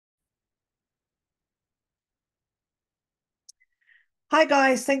Hi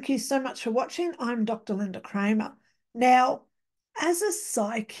guys, thank you so much for watching. I'm Dr. Lynda Cramer. Now, as a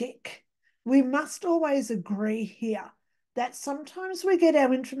psychic, we must always agree here that sometimes we get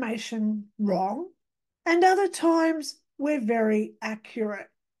our information wrong and other times we're very accurate.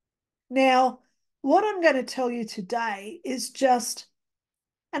 Now, what I'm going to tell you today is just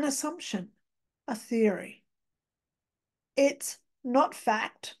an assumption, a theory. It's not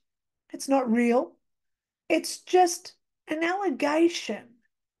fact, it's not real, it's just an allegation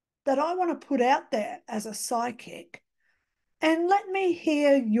that I want to put out there as a psychic, and let me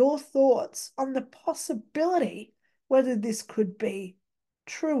hear your thoughts on the possibility whether this could be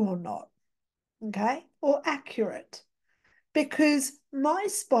true or not, okay, or accurate, because my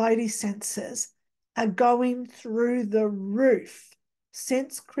spidey senses are going through the roof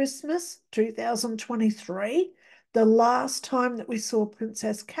since Christmas 2023, the last time that we saw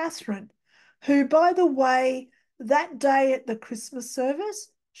Princess Catherine, who, by the way, that day at the Christmas service,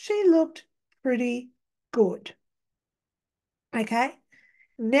 she looked pretty good. Okay.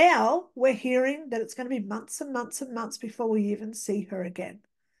 Now we're hearing that it's going to be months and months and months before we even see her again.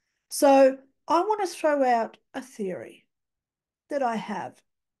 So I want to throw out a theory that I have.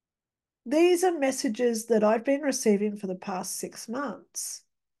 These are messages that I've been receiving for the past 6 months,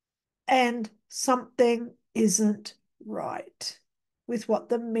 and something isn't right with what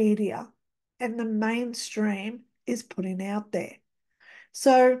the media and the mainstream is putting out there.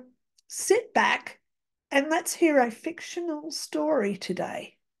 So sit back and let's hear a fictional story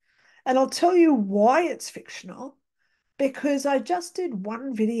today. And I'll tell you why it's fictional, because I just did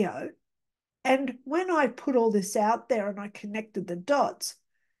one video, and when I put all this out there and I connected the dots,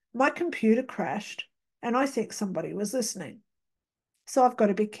 my computer crashed and I think somebody was listening. So I've got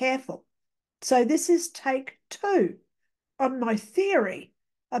to be careful. So this is take 2 on my theory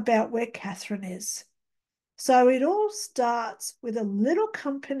about where Catherine is. So it all starts with a little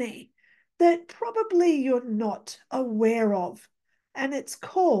company that probably you're not aware of, and it's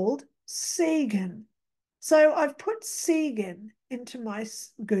called Segan. So I've put Segan into my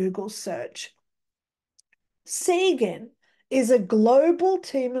Google search. Segan is a global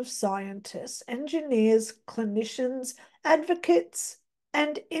team of scientists, engineers, clinicians, advocates,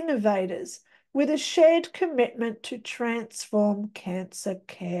 and innovators with a shared commitment to transform cancer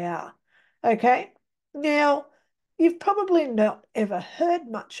care. Okay, now you've probably not ever heard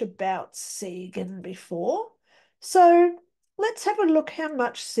much about Segan before, so let's have a look how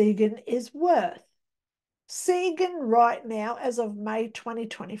much Segan is worth. Segan right now, as of May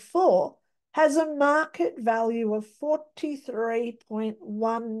 2024, has a market value of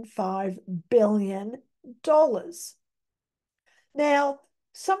 $43.15 billion. Now,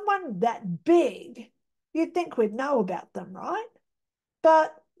 someone that big, you'd think we'd know about them, right?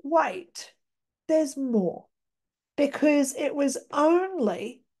 But wait, there's more, because it was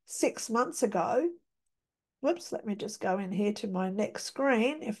only 6 months ago. Whoops, let me just go in here to my next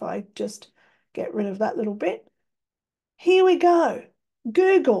screen. If I just get rid of that little bit. Here we go.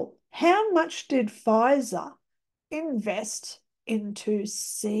 Google, how much did Pfizer invest into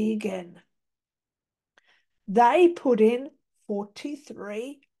Segan? They put in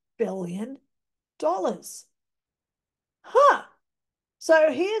 $43 billion. Huh.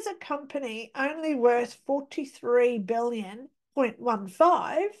 So here's a company only worth 43 billion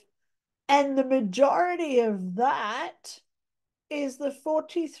 0.15, and the majority of that is the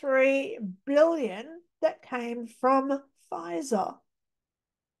 43 billion that came from Pfizer.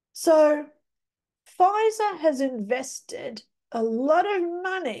 So Pfizer has invested a lot of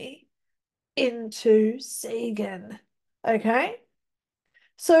money into Segan. Okay.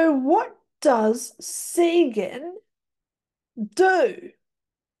 So what does Segan do?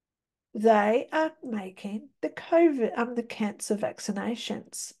 They are making the cancer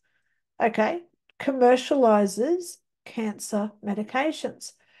vaccinations. Okay. Commercializes cancer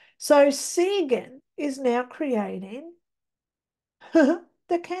medications. So Segan is now creating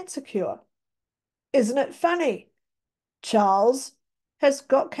the cancer cure. Isn't it funny? Charles has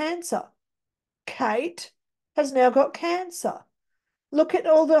got cancer. Kate has now got cancer. Look at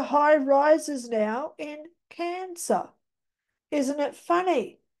all the high rises now in cancer. Isn't it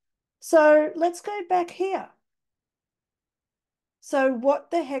funny? So let's go back here. So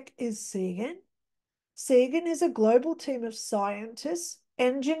what the heck is Segan? Segan is a global team of scientists,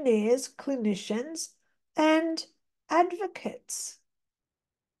 engineers, clinicians, and advocates.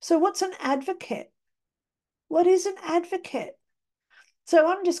 So what's an advocate? What is an advocate? So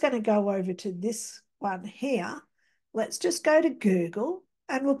I'm just going to go over to this one here. Let's just go to Google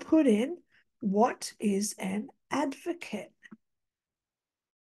and we'll put in, what is an advocate?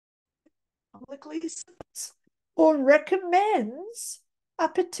 Publicly, or recommends a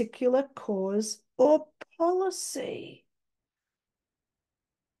particular cause or policy.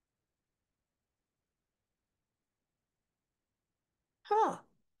 Huh.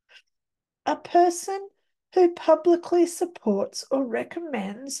 A person who publicly supports or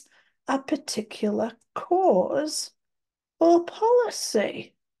recommends a particular cause or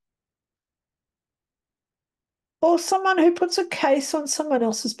policy. Or someone who puts a case on someone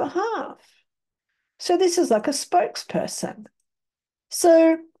else's behalf. So this is like a spokesperson.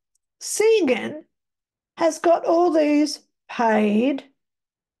 So Segan has got all these paid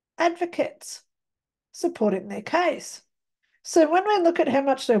advocates supporting their case. So when we look at how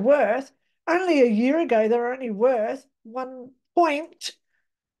much they're worth, only a year ago they were only worth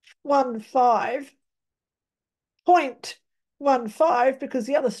 1.15 because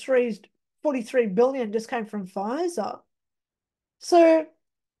the other 43 billion just came from Pfizer. So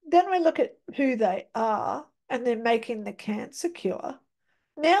then we look at who they are and they're making the cancer cure.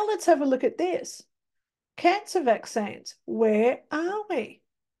 Now let's have a look at this. Cancer vaccines, where are we?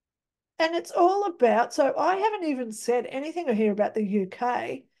 And it's all about, so I haven't even said anything here about the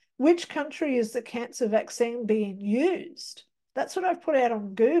UK. Which country is the cancer vaccine being used? That's what I've put out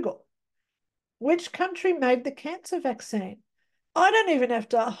on Google. Which country made the cancer vaccine? I don't even have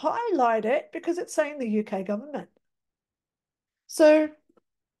to highlight it because it's saying the UK government. So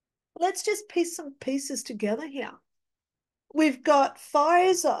let's just piece some pieces together here. We've got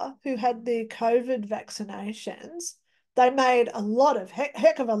Pfizer, who had the COVID vaccinations. They made a lot of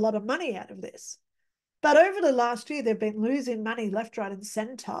heck of a lot of money out of this. But over the last year, they've been losing money left, right, and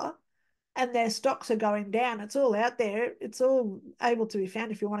centre, and their stocks are going down. It's all out there. It's all able to be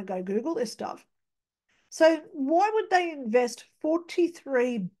found if you want to go Google this stuff. So why would they invest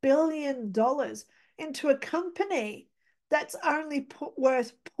 $43 billion into a company that's only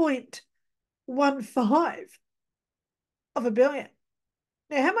worth 0.15 of a billion?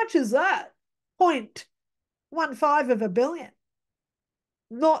 Now, how much is that? 0.15 of a billion.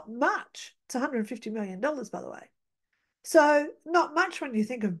 Not much. It's $150 million, by the way. So not much when you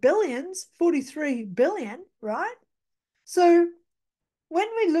think of billions, 43 billion, right? So when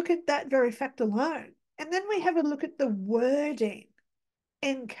we look at that very fact alone, and then we have a look at the wording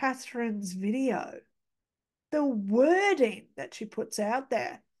in Catherine's video, the wording that she puts out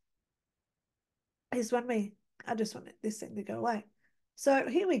there is when I just want this thing to go away. So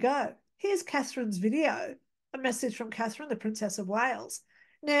here we go. Here's Catherine's video, a message from Catherine, the Princess of Wales.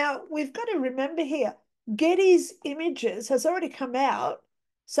 Now, we've got to remember here, Getty's Images has already come out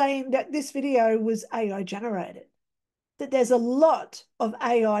saying that this video was AI generated, that there's a lot of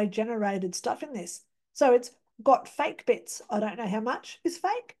AI generated stuff in this. So it's got fake bits. I don't know how much is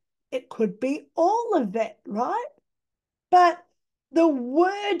fake. It could be all of it, right? But the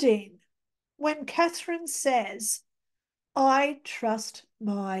wording, when Catherine says, I trust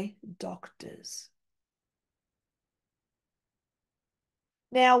my doctors.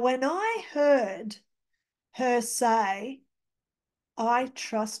 Now, when I heard her say, I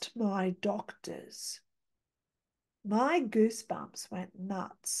trust my doctors, my goosebumps went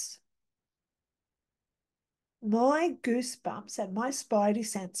nuts. My goosebumps and my spidey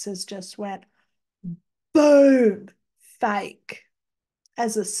senses just went boom, fake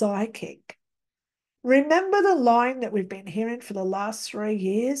as a psychic. Remember the line that we've been hearing for the last 3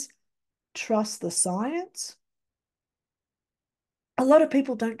 years? Trust the science. A lot of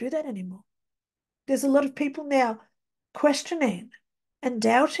people don't do that anymore. There's a lot of people now questioning and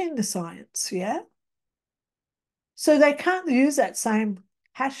doubting the science, yeah? So they can't use that same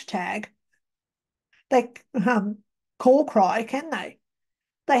hashtag, they call cry, can they?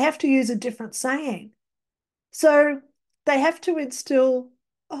 They have to use a different saying. So they have to instill,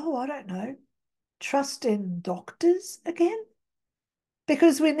 oh, I don't know, trust in doctors again?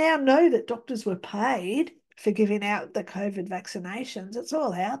 Because we now know that doctors were paid for giving out the COVID vaccinations. It's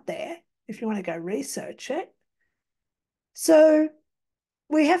all out there if you want to go research it. So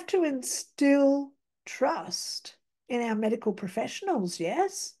we have to instill trust in our medical professionals,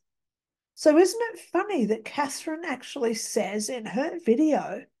 yes? So isn't it funny that Catherine actually says in her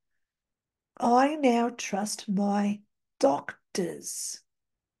video, I now trust my doctors.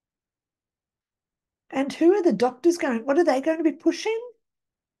 And who are the doctors going? What are they going to be pushing?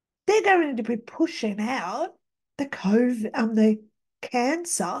 They're going to be pushing out the COVID, the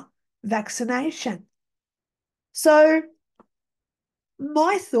cancer vaccination. So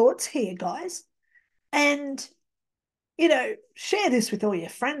my thoughts here, guys, and share this with all your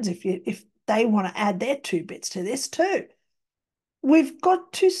friends if they want to add their 2 bits to this too. We've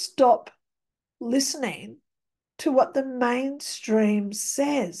got to stop listening to what the mainstream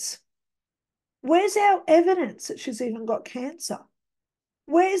says. Where's our evidence that she's even got cancer?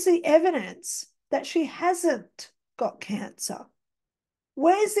 Where's the evidence that she hasn't got cancer?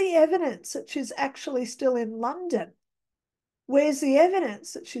 Where's the evidence that she's actually still in London? Where's the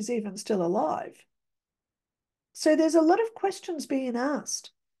evidence that she's even still alive? So there's a lot of questions being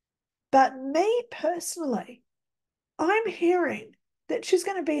asked. But me personally, I'm hearing that she's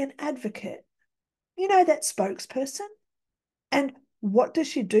going to be an advocate. You know, that spokesperson? And what does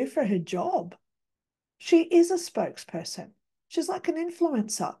she do for her job? She is a spokesperson. She's like an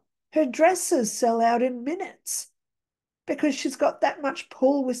influencer. Her dresses sell out in minutes because she's got that much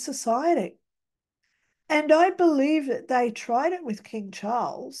pull with society. And I believe that they tried it with King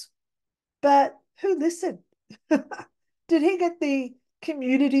Charles, but who listened? Did he get the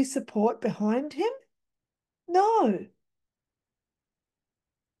community support behind him? No.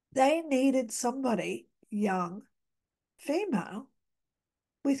 They needed somebody young, female,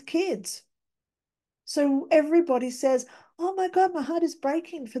 with kids. So everybody says, oh my God, my heart is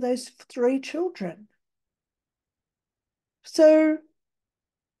breaking for those 3 children. So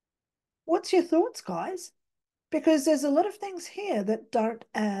what's your thoughts, guys? Because there's a lot of things here that don't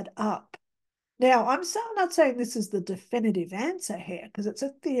add up. Now, I'm not saying this is the definitive answer here because it's a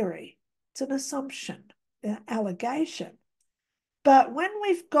theory, it's an assumption, an allegation. But when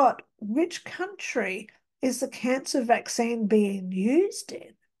we've got which country is the cancer vaccine being used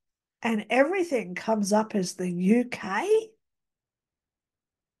in, and everything comes up as the UK,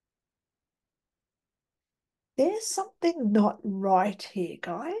 there's something not right here,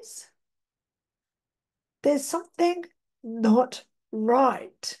 guys. There's something not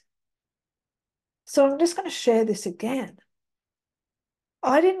right. So I'm just going to share this again.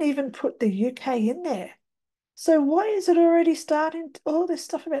 I didn't even put the UK in there. So why is it already starting all this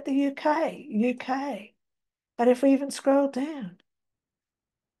stuff about the UK, UK? And if we even scroll down,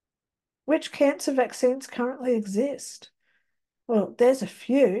 which cancer vaccines currently exist? Well, there's a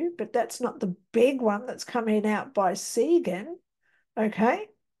few, but that's not the big one that's coming out by Segan. Okay.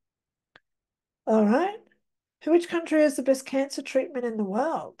 All right. Which country has the best cancer treatment in the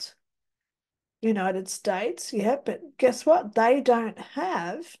world? United States, yeah, but guess what? They don't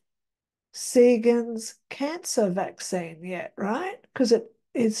have Segan's cancer vaccine yet, right? Because it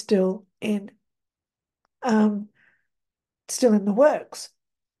is um, still in the works.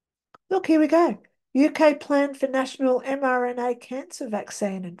 Look, here we go. UK plan for national mRNA cancer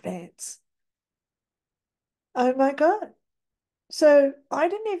vaccine advance. Oh my God. So I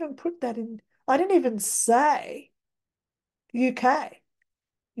didn't even put that in. I didn't even say UK.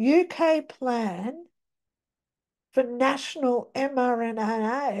 UK plan for national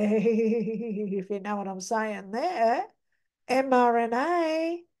mRNA, if you know what I'm saying there.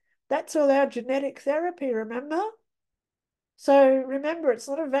 mRNA, that's all our genetic therapy, remember? So remember, it's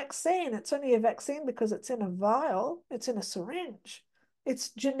not a vaccine. It's only a vaccine because it's in a vial, it's in a syringe. It's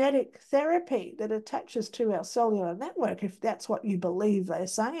genetic therapy that attaches to our cellular network, if that's what you believe they're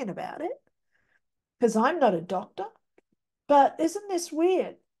saying about it. Because I'm not a doctor. But isn't this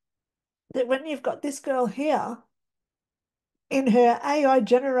weird that when you've got this girl here in her AI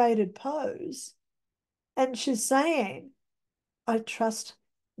generated pose, and she's saying, I trust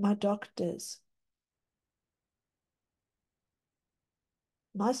my doctors.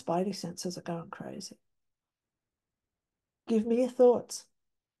 My spidey senses are going crazy. Give me your thoughts.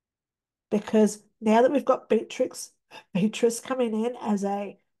 Because now that we've got Beatrice coming in as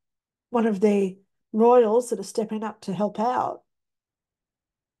one of the royals that are stepping up to help out,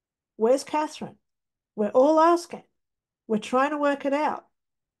 where's Catherine? We're all asking. We're trying to work it out.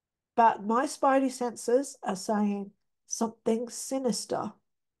 But my spidey senses are saying something sinister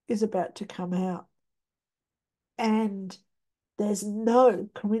is about to come out. And there's no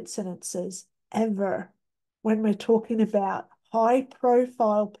coincidences ever when we're talking about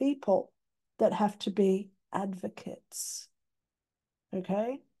high-profile people that have to be advocates.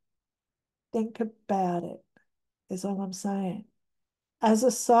 Okay? Think about it, is all I'm saying. As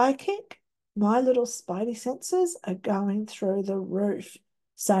a psychic, my little spidey senses are going through the roof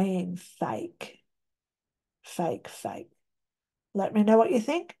saying fake, fake, fake. Let me know what you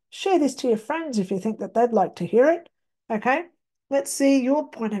think. Share this to your friends if you think that they'd like to hear it. Okay, let's see your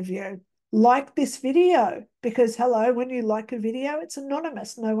point of view. Like this video because, hello, when you like a video, it's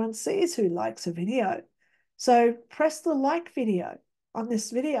anonymous. No one sees who likes a video. So press the like video on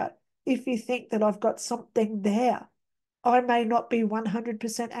this video if you think that I've got something there. I may not be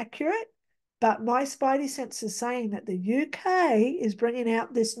 100% accurate, but my spidey sense is saying that the UK is bringing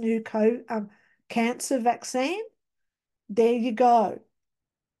out this new cancer vaccine. There you go.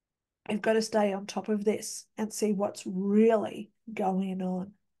 You've got to stay on top of this and see what's really going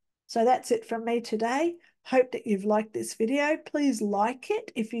on. So that's it from me today. Hope that you've liked this video. Please like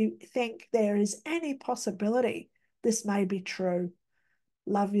it if you think there is any possibility this may be true.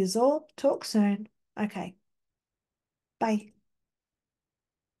 Love yous all. Talk soon. Okay. Bye.